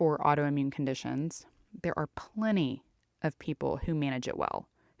for autoimmune conditions, there are plenty of people who manage it well,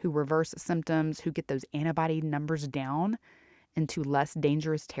 who reverse symptoms, who get those antibody numbers down into less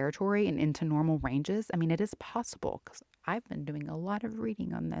dangerous territory and into normal ranges. I mean, it is possible because I've been doing a lot of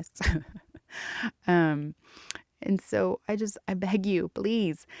reading on this. And so I beg you,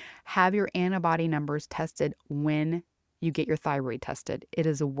 please have your antibody numbers tested when you get your thyroid tested. It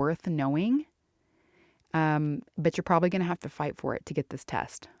is worth knowing, but you're probably going to have to fight for it to get this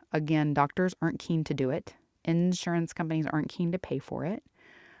test. Again, doctors aren't keen to do it. Insurance companies aren't keen to pay for it,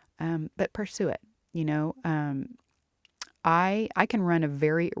 but pursue it. I can run a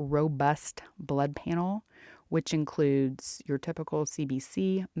very robust blood panel, which includes your typical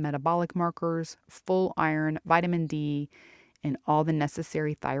CBC, metabolic markers, full iron, vitamin D, and all the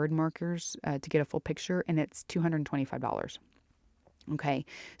necessary thyroid markers to get a full picture, and it's $225. Okay,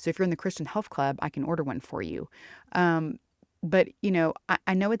 so if you're in the Christian Health Club, I can order one for you. But,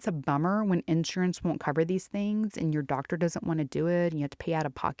 I know it's a bummer when insurance won't cover these things and your doctor doesn't want to do it and you have to pay out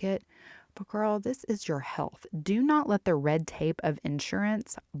of pocket. But girl, this is your health. Do not let the red tape of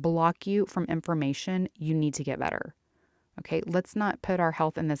insurance block you from information you need to get better. Okay, let's not put our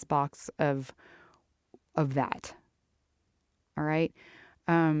health in this box of of that. All right.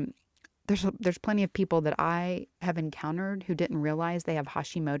 Um, there's plenty of people that I have encountered who didn't realize they have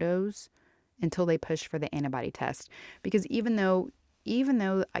Hashimoto's until they pushed for the antibody test. Because even though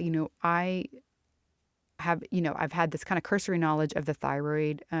I have, I've had this kind of cursory knowledge of the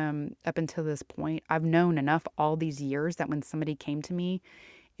thyroid up until this point. I've known enough all these years that when somebody came to me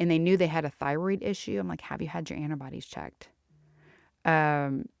and they knew they had a thyroid issue, I'm like, have you had your antibodies checked?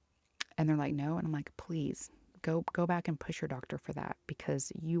 Um, and they're like, no. And I'm like, please go back and push your doctor for that,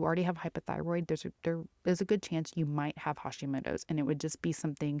 because you already have hypothyroid. There is a good chance you might have Hashimoto's, and it would just be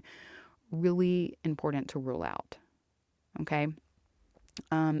something really important to rule out. Okay.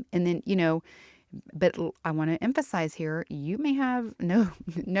 And then, but I want to emphasize here, you may have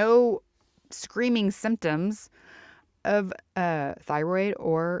no screaming symptoms of thyroid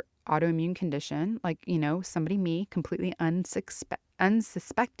or autoimmune condition, like, somebody, me, completely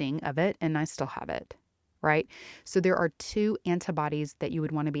unsuspecting of it, and I still have it, right? So there are two antibodies that you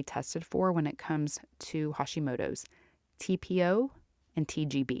would want to be tested for when it comes to Hashimoto's: TPO and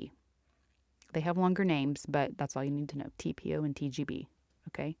TGB. They have longer names, but that's all you need to know: TPO and TGB.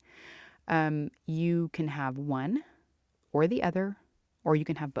 Okay. You can have one or the other, or you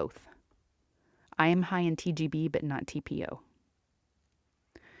can have both. I am high in TGB, but not TPO.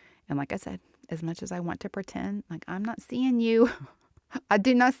 And like I said, as much as I want to pretend like I'm not seeing you, I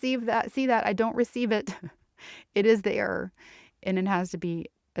do not see that. I don't receive it. It is there, and it has to be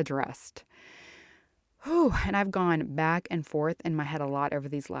addressed. Whew, and I've gone back and forth in my head a lot over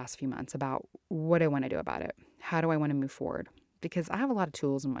these last few months about what I want to do about it. How do I want to move forward? Because I have a lot of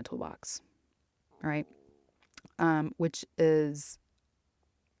tools in my toolbox, right? Which is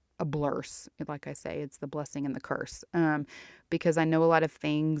a blur. Like I say, it's the blessing and the curse. Because I know a lot of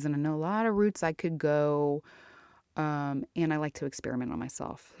things and I know a lot of routes I could go. And I like to experiment on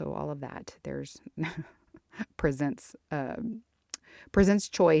myself. So all of that, there's presents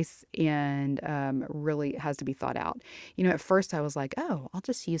choice, and really has to be thought out. At first I was like, oh, I'll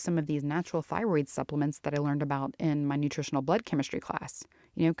just use some of these natural thyroid supplements that I learned about in my nutritional blood chemistry class.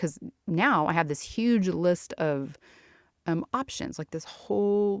 Because now I have this huge list of options, like this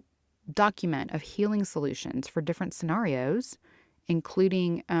whole document of healing solutions for different scenarios,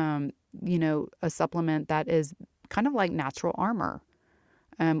 including, a supplement that is kind of like natural armor,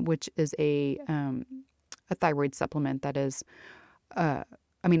 which is a thyroid supplement that is, a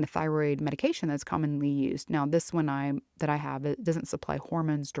thyroid medication that's commonly used. Now, this one that I have, it doesn't supply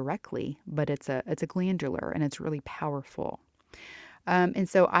hormones directly, but it's a glandular, and it's really powerful. And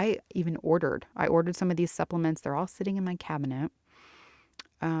so I ordered some of these supplements. They're all sitting in my cabinet.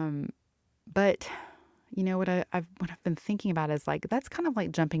 But what I've been thinking about is, like, that's kind of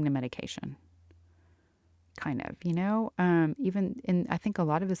like jumping to medication. Kind of, even in, I think a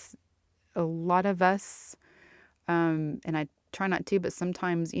lot of us, and I try not to, but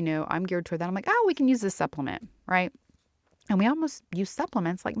sometimes, I'm geared toward that. I'm like, oh, we can use this supplement, right? And we almost use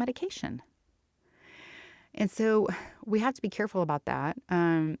supplements like medication. And so we have to be careful about that.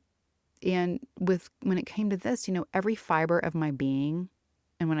 And when it came to this, every fiber of my being,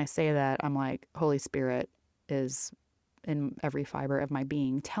 and when I say that, I'm like, Holy Spirit is in every fiber of my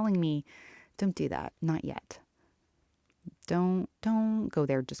being telling me, don't do that. Not yet. Don't go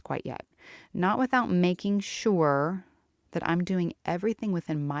there just quite yet. Not without making sure that I'm doing everything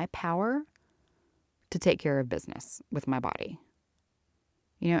within my power to take care of business with my body.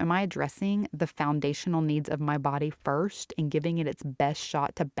 Am I addressing the foundational needs of my body first and giving it its best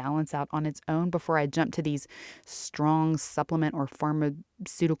shot to balance out on its own before I jump to these strong supplement or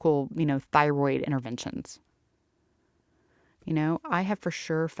pharmaceutical, thyroid interventions? I have for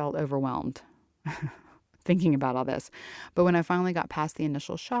sure felt overwhelmed thinking about all this. But when I finally got past the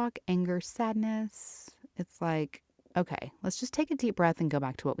initial shock, anger, sadness, it's like, okay, let's just take a deep breath and go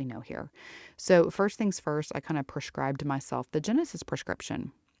back to what we know here. So first things first, I kind of prescribed to myself the Genesis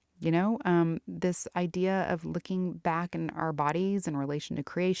prescription. This idea of looking back in our bodies in relation to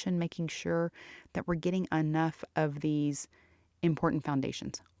creation, making sure that we're getting enough of these important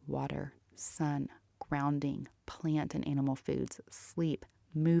foundations: water, sun, grounding, plant and animal foods, sleep,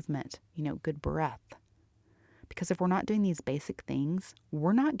 movement, good breath. Because if we're not doing these basic things,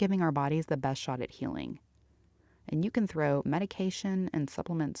 we're not giving our bodies the best shot at healing. And you can throw medication and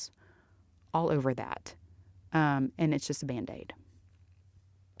supplements all over that. And it's just a Band-Aid.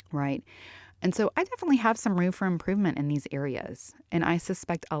 Right? And so I definitely have some room for improvement in these areas. And I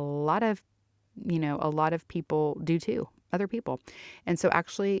suspect a lot of people do too, other people. And so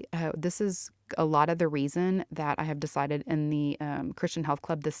actually, this is a lot of the reason that I have decided in the Christian Health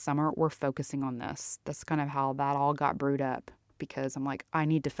Club this summer, we're focusing on this. That's kind of how that all got brewed up. because I'm like, I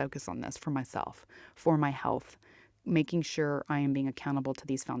need to focus on this for myself, for my health, making sure I am being accountable to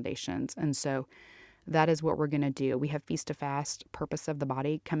these foundations. And so that is what we're going to do. We have Feast to Fast, Purpose of the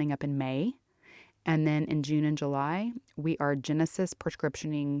Body coming up in May. And then in June and July, we are Genesis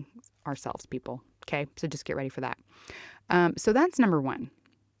prescriptioning ourselves, people. Okay, so just get ready for that. So that's number one.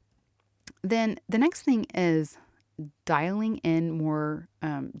 Then the next thing is dialing in more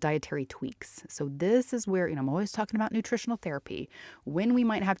dietary tweaks. So this is where, I'm always talking about nutritional therapy, when we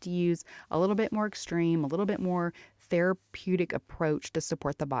might have to use a little bit more extreme, a little bit more therapeutic approach to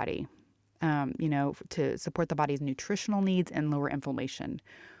support the body, to support the body's nutritional needs and lower inflammation.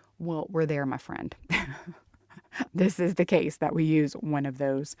 Well, we're there, my friend. This is the case that we use one of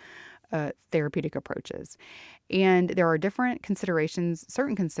those therapeutic approaches. And there are certain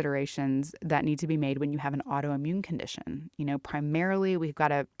considerations that need to be made when you have an autoimmune condition. Primarily, we've got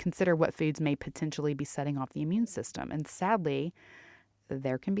to consider what foods may potentially be setting off the immune system. And sadly,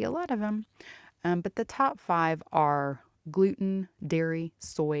 there can be a lot of them. But the top 5 are gluten, dairy,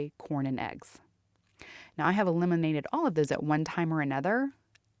 soy, corn, and eggs. Now, I have eliminated all of those at one time or another,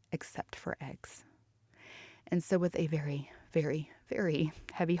 except for eggs. And so with a very, very, very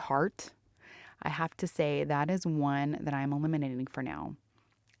heavy heart, I have to say that is one that I'm eliminating for now.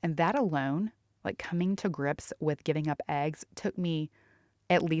 And that alone, like coming to grips with giving up eggs, took me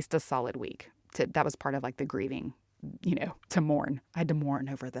at least a solid week. That was part of like the grieving, to mourn. I had to mourn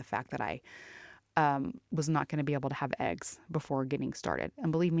over the fact that I was not going to be able to have eggs before getting started.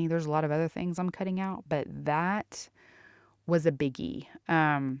 And believe me, there's a lot of other things I'm cutting out, but that was a biggie.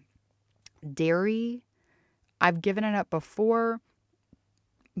 Dairy, I've given it up before,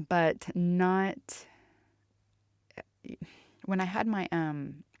 but not when I had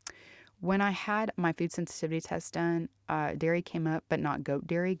my food sensitivity test done. Dairy came up, but not goat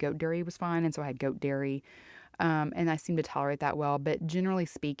dairy. Goat dairy was fine, and so I had goat dairy, and I seem to tolerate that well. But generally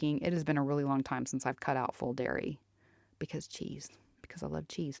speaking, it has been a really long time since I've cut out full dairy because I love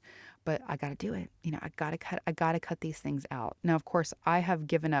cheese. But I got to do it. I got to cut these things out. Now, of course, I have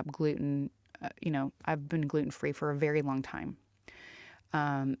given up gluten. I've been gluten-free for a very long time.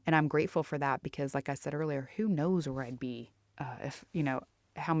 And I'm grateful for that because, like I said earlier, who knows where I'd be if,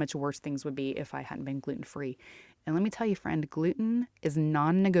 how much worse things would be if I hadn't been gluten-free. And let me tell you, friend, gluten is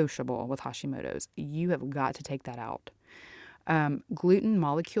non-negotiable with Hashimoto's. You have got to take that out. Gluten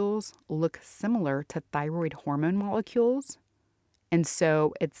molecules look similar to thyroid hormone molecules. And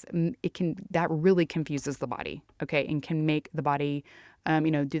so that really confuses the body, okay, and can make the body,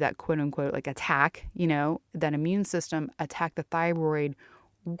 do that quote unquote, like attack, that immune system attack the thyroid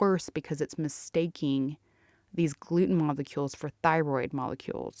worse because it's mistaking these gluten molecules for thyroid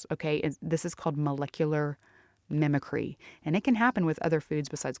molecules, okay? And this is called molecular mimicry. And it can happen with other foods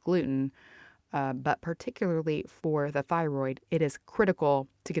besides gluten, but particularly for the thyroid, it is critical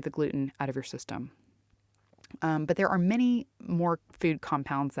to get the gluten out of your system. But there are many more food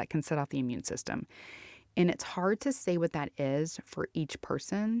compounds that can set off the immune system. And it's hard to say what that is for each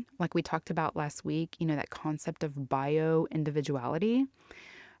person. Like we talked about last week, that concept of bio-individuality.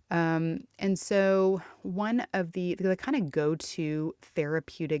 And so one of the kind of go-to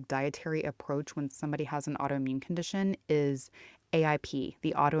therapeutic dietary approach when somebody has an autoimmune condition is AIP,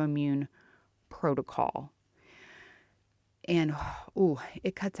 the autoimmune protocol. And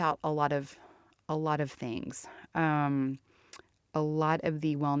it cuts out a lot of things. A lot of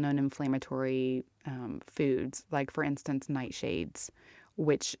the well-known inflammatory foods, like for instance, nightshades,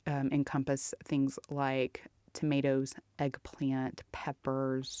 which encompass things like tomatoes, eggplant,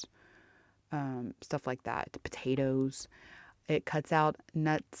 peppers, stuff like that, potatoes. It cuts out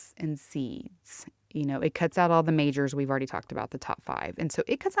nuts and seeds. It cuts out all the majors. We've already talked about the top 5. And so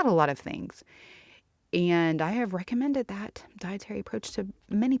it cuts out a lot of things. And I have recommended that dietary approach to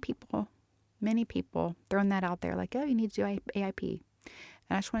many people, throwing that out there like, oh, you need to do AIP.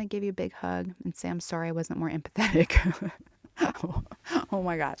 And I just want to give you a big hug and say I'm sorry I wasn't more empathetic. Oh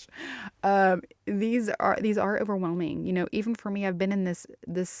my gosh. These are overwhelming. Even for me, I've been in this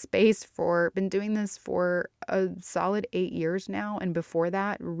space been doing this for a solid 8 years now. And before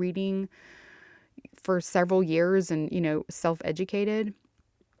that, reading for several years and, self-educated.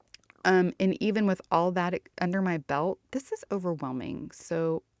 And even with all that under my belt, this is overwhelming.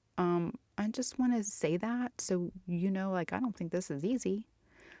 So, I just want to say that so I don't think this is easy.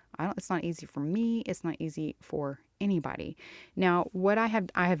 It's not easy for me. It's not easy for anybody. Now, what I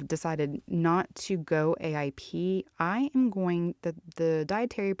have decided not to go AIP. The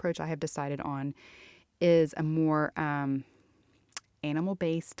dietary approach I have decided on is a more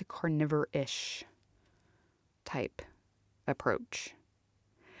animal-based, carnivore-ish type approach.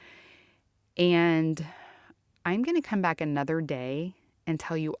 And I'm going to come back another day and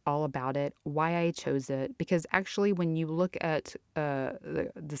tell you all about it, why I chose it. Because actually, when you look at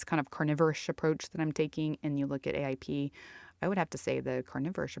this kind of carnivorous approach that I'm taking and you look at AIP, I would have to say the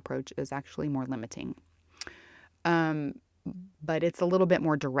carnivorous approach is actually more limiting. Um, but it's a little bit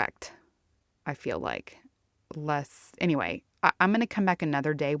more direct, I feel like. Less. Anyway, I'm going to come back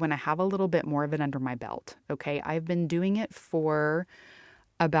another day when I have a little bit more of it under my belt. Okay. I've been doing it for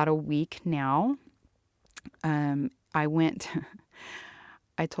about a week now. I went,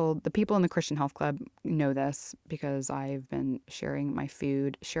 I told the people in the Christian Health Club know this because I've been sharing my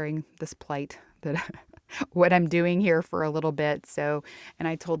food, sharing this plight that what I'm doing here for a little bit. So, and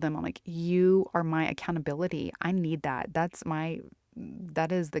I told them, I'm like, you are my accountability. I need that. That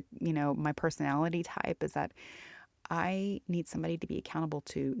is my personality type is that I need somebody to be accountable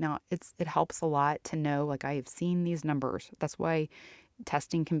to. Now, it helps a lot to know, like, I have seen these numbers. That's why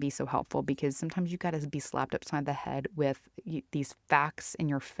testing can be so helpful because sometimes you got to be slapped upside the head with these facts in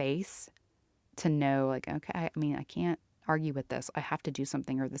your face to know, like, okay, I mean, I can't argue with this. I have to do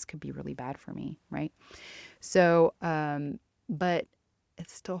something or this could be really bad for me, right? So, but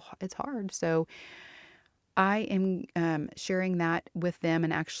it's hard. So I am sharing that with them.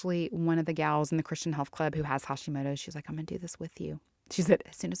 And actually, one of the gals in the Christian Health Club who has Hashimoto's, she's like, I'm going to do this with you. She said,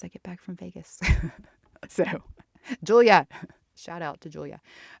 as soon as I get back from Vegas. So, Julia, shout out to Julia.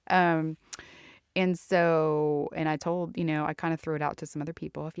 Um, and I told, I kind of threw it out to some other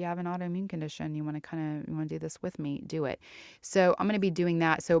people. If you have an autoimmune condition, you want to do this with me, do it. So I'm going to be doing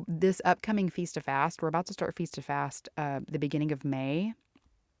that. So this upcoming Feast to Fast, we're about to start Feast to Fast the beginning of May.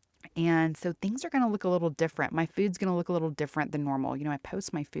 And so things are going to look a little different. My food's going to look a little different than normal. I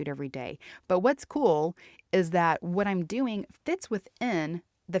post my food every day. But what's cool is that what I'm doing fits within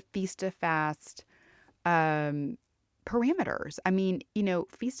the Feast to Fast parameters. I mean,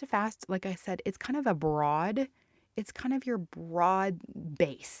 Feast to Fast, like I said, it's kind of your broad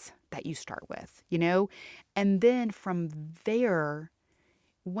base that you start with, and then from there,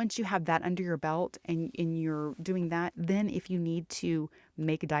 once you have that under your belt and you're doing that, then if you need to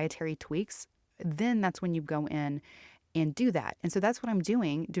make dietary tweaks, then that's when you go in and do that. And so that's what I'm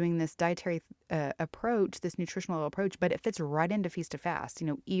doing this dietary approach, this nutritional approach, but it fits right into Feast to Fast,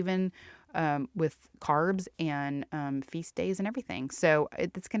 even with carbs and feast days and everything. So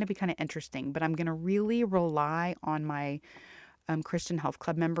it's going to be kind of interesting, but I'm going to really rely on my Christian Health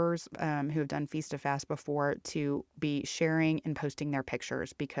Club members who have done Feast to Fast before to be sharing and posting their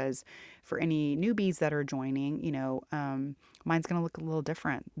pictures, because for any newbies that are joining, mine's going to look a little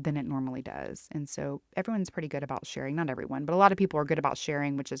different than it normally does. And so everyone's pretty good about sharing. Not everyone, but a lot of people are good about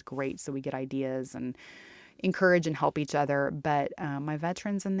sharing, which is great. So we get ideas and encourage and help each other. But my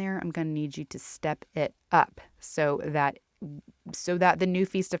veterans in there, I'm going to need you to step it up so that the new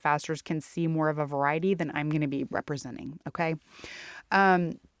Feast of Fasters can see more of a variety than I'm going to be representing. Okay.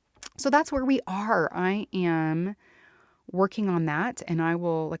 So that's where we are. I am working on that, and I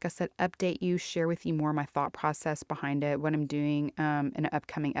will, like I said, update you, share with you more my thought process behind it, what I'm doing in an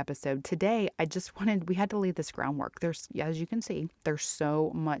upcoming episode. Today, we had to lay this groundwork. As you can see, there's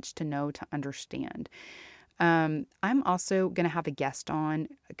so much to know, to understand. I'm also going to have a guest on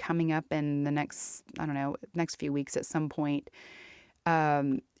coming up in the next few weeks at some point,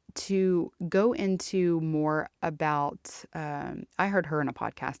 to go into more about, I heard her in a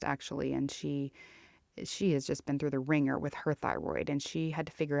podcast actually, and she has just been through the ringer with her thyroid, and she had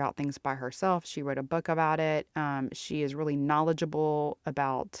to figure out things by herself. She wrote a book about it. She is really knowledgeable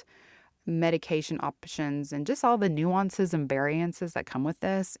about medication options and just all the nuances and variances that come with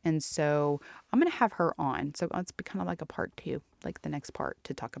this. And so I'm going to have her on. So it's be kind of like a part two, like the next part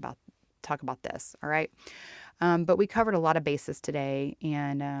to talk about this. All right. But we covered a lot of bases today,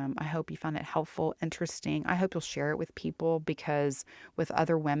 and I hope you found it helpful, interesting. I hope you'll share it with people, because with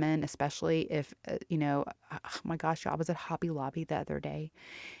other women, especially if, oh my gosh, I was at Hobby Lobby the other day,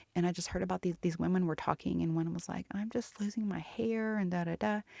 and I just heard about these women were talking, and one was like, I'm just losing my hair and da da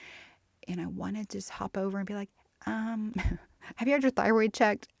da. And I wanted to just hop over and be like, have you had your thyroid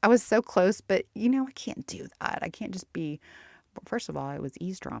checked? I was so close, but I can't do that. I can't just be, first of all, I was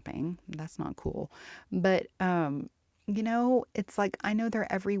eavesdropping. That's not cool. But, it's like, I know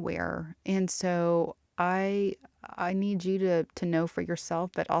they're everywhere. And so I need you to know for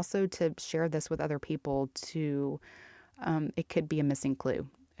yourself, but also to share this with other people it could be a missing clue,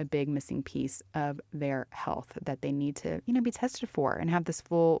 a big missing piece of their health that they need to, be tested for, and have these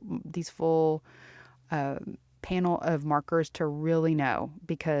full panel of markers to really know,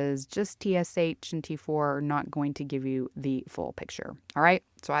 because just TSH and T4 are not going to give you the full picture. All right.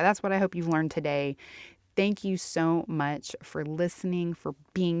 So that's what I hope you've learned today. Thank you so much for listening, for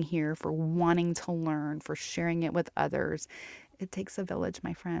being here, for wanting to learn, for sharing it with others. It takes a village,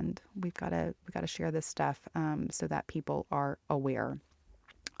 my friend. We got to share this stuff so that people are aware.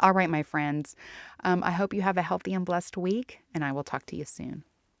 All right, my friends. I hope you have a healthy and blessed week, and I will talk to you soon.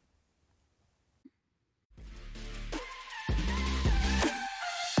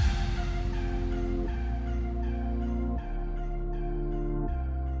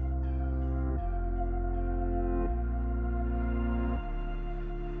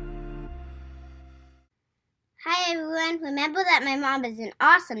 Hi everyone, remember that my mom is an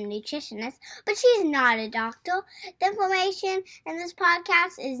awesome nutritionist, but she's not a doctor. The information in this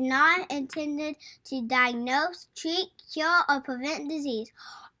podcast is not intended to diagnose, treat, cure, or prevent disease.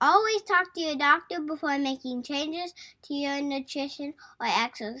 Always talk to your doctor before making changes to your nutrition or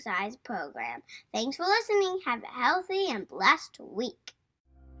exercise program. Thanks for listening. Have a healthy and blessed week.